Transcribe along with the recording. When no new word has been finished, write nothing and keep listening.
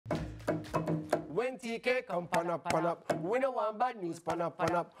When TK come pan up. We don't want bad news, pan up.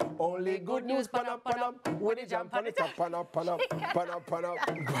 Only good news, pan up. When they jump on the top, pan up. We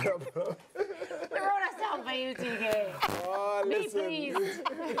wrote a song for you, TK. Oh, listen. Please.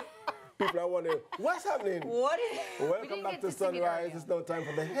 People are wondering, what's happening? What is Welcome back to Sunrise. It's now time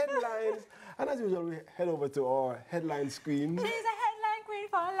for the headlines. And as usual, we head over to our headline screen. She's a headline queen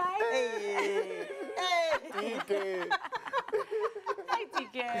for life. Hey! TK! Hi,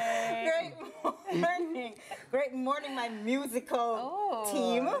 TK. Great morning, my musical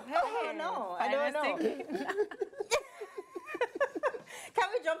team. Hey. I don't know. Can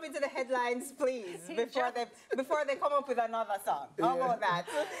we jump into the headlines, please, before they come up with another song? How about that?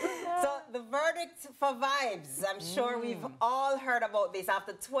 So the verdict for Vybz. I'm sure we've all heard about this.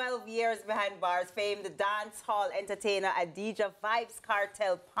 After 12 years behind bars, famed dance hall entertainer Adija Vybz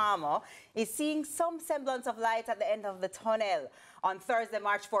Kartel Palmer is seeing some semblance of light at the end of the tunnel. On Thursday,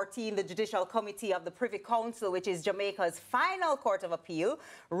 March 14, the Judicial Committee of the Privy Council, which is Jamaica's final court of appeal,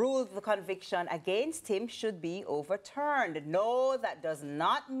 ruled the conviction against him should be overturned. No, that does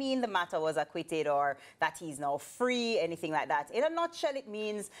not mean the matter was acquitted or that he's now free, anything like that. In a nutshell, it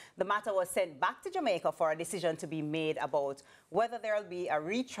means the matter was sent back to Jamaica for a decision to be made about whether there will be a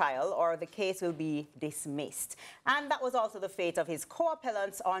retrial or the case will be dismissed. And that was also the fate of his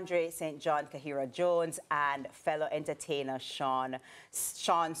co-appellants, Andre St. John Kahira Jones and fellow entertainer Sean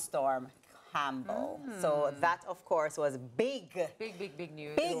Storm Campbell. So that, of course, was big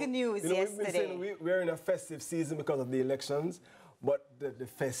news. Big news yesterday. We've been saying we're in a festive season because of the elections, but the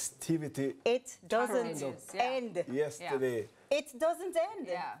festivity... It doesn't end. Yesterday. Yeah. It doesn't end.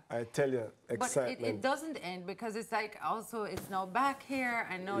 Yeah. I tell you, excitement. But it doesn't end because it's like also it's now back here.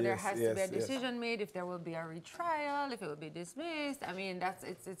 I know there has to be a decision made if there will be a retrial, if it will be dismissed. I mean,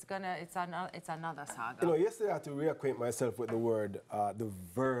 it's another saga. You know, yesterday I had to reacquaint myself with the word, the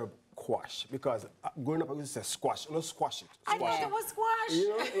verb quash, because growing up I used to say squash. You know, squash it. I thought it was squash. You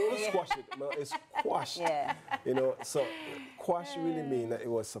know, it was squash it. No, it's quash. Yeah. You know, so quash really means that it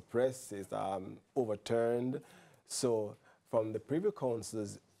was suppressed, it's overturned. So from the Privy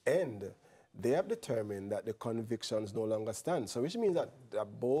Council's end, they have determined that the convictions no longer stand. So which means that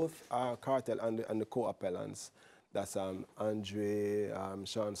both Kartel and the co-appellants, that's Andre,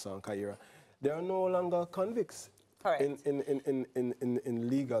 Sean Kahira, they are no longer convicts. Correct. In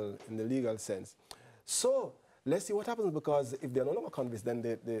the legal sense. So let's see what happens, because if they're no longer convicts, then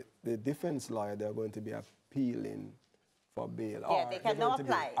the defense lawyer, they're going to be appealing for bail. Yeah, they can now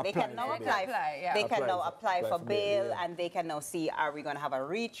apply. They can now apply for bail, and they can now see, are we going to have a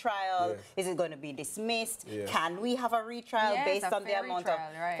retrial? Yeah. Is it going to be dismissed? Yeah. Can we have a retrial based on the amount of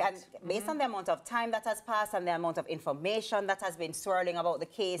based on the amount of time that has passed and the amount of information that has been swirling about the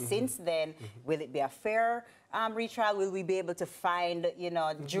case since then? Will it be a fair retrial? Will we be able to find,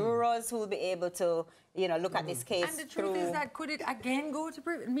 jurors who will be able to, look at this case? And the truth is that could it again go to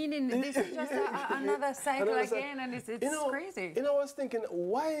prison? Meaning this is just another cycle again, and it's crazy. You know, I was thinking,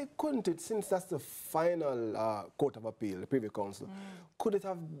 why couldn't it, since that's the final court of appeal, the Privy Council, could it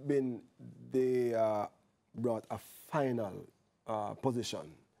have been they brought a final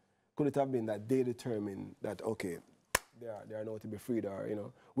position? Could it have been that they determined that, okay, they are now to be freed,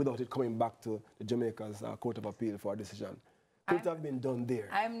 or, without it coming back to the Jamaica's Court of Appeal for a decision? Could it have been done there?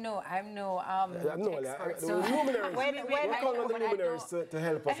 I'm no expert. The luminaries, we call on the luminaries to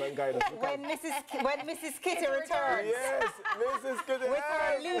help us and guide us. When Mrs. Kitty returns, yes, Mrs. Kitty, with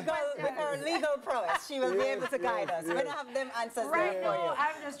her legal prowess, she will be able to guide us. We don't have them answers right there for you.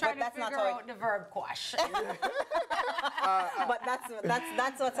 I'm just trying to figure out the verb quash. But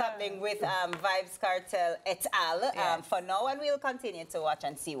that's what's happening with Vybz Kartel et al. For now, and we'll continue to watch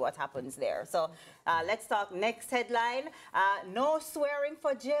and see what happens there. So let's talk next headline. No swearing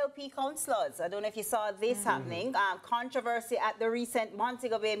for JLP councillors. I don't know if you saw this happening. Controversy at the recent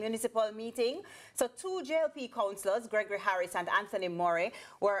Montego Bay municipal meeting. So 2 JLP councillors, Gregory Harris and Anthony Murray,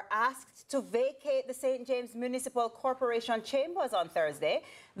 were asked to vacate the St. James Municipal Corporation chambers on Thursday.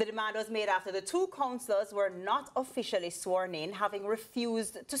 The demand was made after the 2 councillors were not officially sworn in, having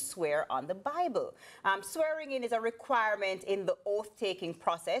refused to swear on the Bible. Swearing in is a requirement in the oath-taking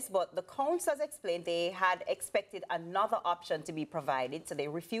process, but the councillors explained they had expected another option to be provided, so they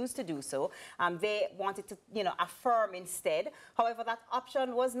refused to do so. They wanted to, affirm instead. However, that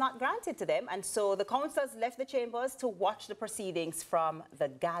option was not granted to them, and so the councillors left the chambers to watch the proceedings from the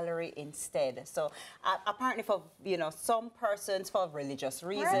gallery instead. So apparently for, some persons, for religious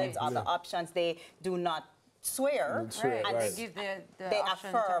reasons, other options, they do not swear, and they give the option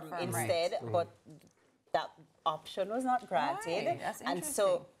affirm to affirm instead, but that option was not granted. That's and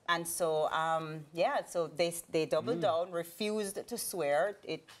so And so, yeah, so they doubled down, refused to swear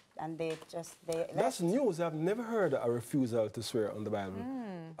it, and they That's news. I've never heard a refusal to swear on the Bible.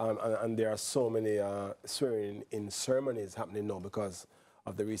 And there are so many swearing in ceremonies happening now because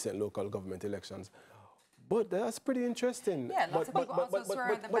of the recent local government elections. But that's pretty interesting. Yeah, lots of people also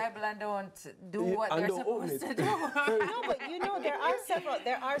swear in the Bible and don't do what they're supposed to do. No, but you know, there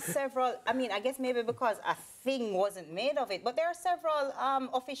are several, I mean, I guess maybe because a thing wasn't made of it, but there are several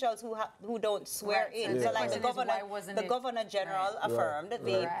officials who don't swear in. So like the Governor General affirmed,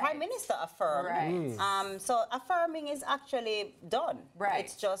 the Prime Minister affirmed. So affirming is actually done.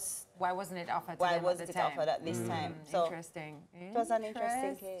 It's just... Why wasn't it offered Why wasn't it offered at this time? So interesting. It was an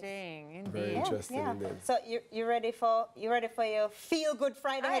interesting case. Indeed. Very interesting indeed. So you ready for your feel good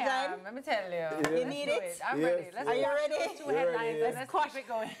Friday headline? Let me tell you. You need it? I'm ready. Are you ready? 2 headlines and let's keep it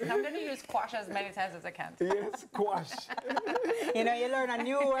going. I'm going to use quash as many times as I can. Yes, quash. You know, you learn a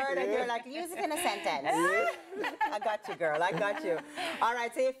new word and you're like, use it in a sentence. I got you, girl. I got you. All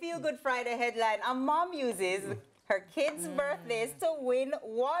right, so your feel good Friday headline. A mom uses her kids' birthdays to win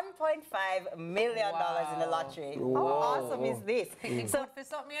 $1.5 million in the lottery. How awesome is this? So, for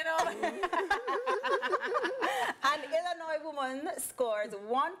something, you know. An Illinois woman scores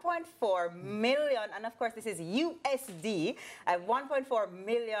 $1.4 million, and of course this is USD, a $1.4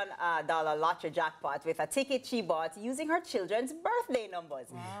 million lottery jackpot with a ticket she bought using her children's birthday numbers.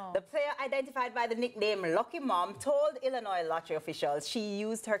 Wow. The player, identified by the nickname Lucky Mom, told Illinois lottery officials she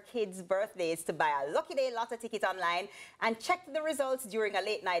used her kids' birthdays to buy a Lucky Day lotto ticket online and checked the results during a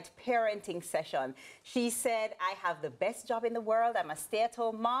late-night parenting session. She said, I have the best job in the world. I'm a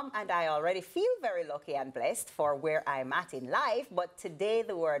stay-at-home mom, and I already feel very lucky and blessed for where I'm at in life. But today,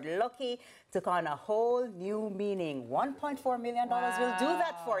 the word lucky took on a whole new meaning. $1.4 million will do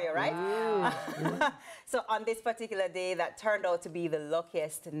that for you, right? So on this particular day, that turned out to be the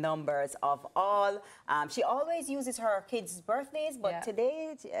luckiest numbers of all. She always uses her kids' birthdays, but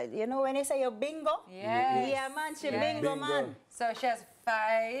today, you know, when they say a bingo, yeah, man, she bingo, man. So she has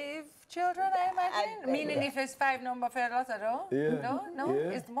 5 children, I imagine? Meaning if it's 5 number for a lot of No?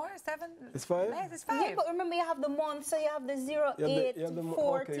 It's more, 7? It's 5? Yes, it's 5. Yeah, but remember you have the month, so you have the 0, 8, 14.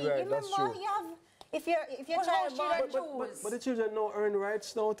 Okay, right, remember, that's true. you have, if your child but the children don't earn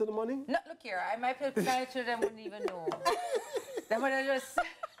rights now to the money? No, look here, my children wouldn't even know. They would have just...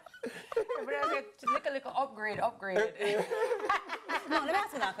 Little upgrade. No, let me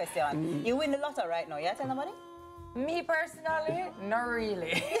ask you a question. You win the lotto right now, you tell the money? Me personally, not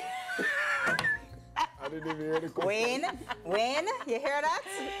really. I didn't even hear the question. Win, you hear that?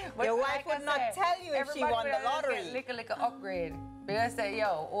 But your wife would not tell you if she won the lottery. Little upgrade. Because say,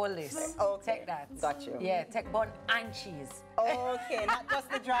 yo, all this. Okay. Take that. Got you. Yeah, take bun and cheese. Okay, not just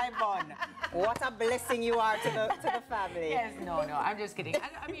the dry bun. What a blessing you are to the family. Yes, no, I'm just kidding.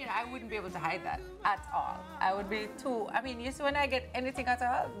 I mean, I wouldn't be able to hide that at all. I would be too, I mean, you see, when I get anything at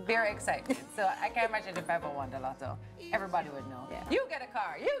all, very excited. So I can't imagine if I ever won the lotto. Everybody would know. Yeah. You get a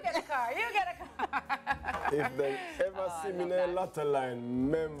car, you get a car, you get a car. If they ever see me in a lotto line,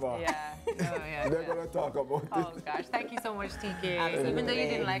 member, they're going to talk about it. Oh, gosh. Thank you so much, TK. Absolutely. Even though you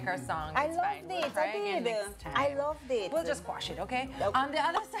didn't like our song, I it's loved fine. it. We'll try again did. next time. I loved it. We'll just quash it, okay? On the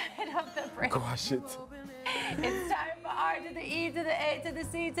other side of the break. Quash it. It's time for R to the E to the A to the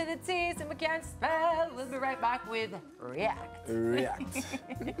C to the T, so we can't spell. We'll be right back with React. React.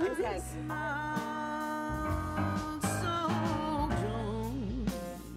 Yes.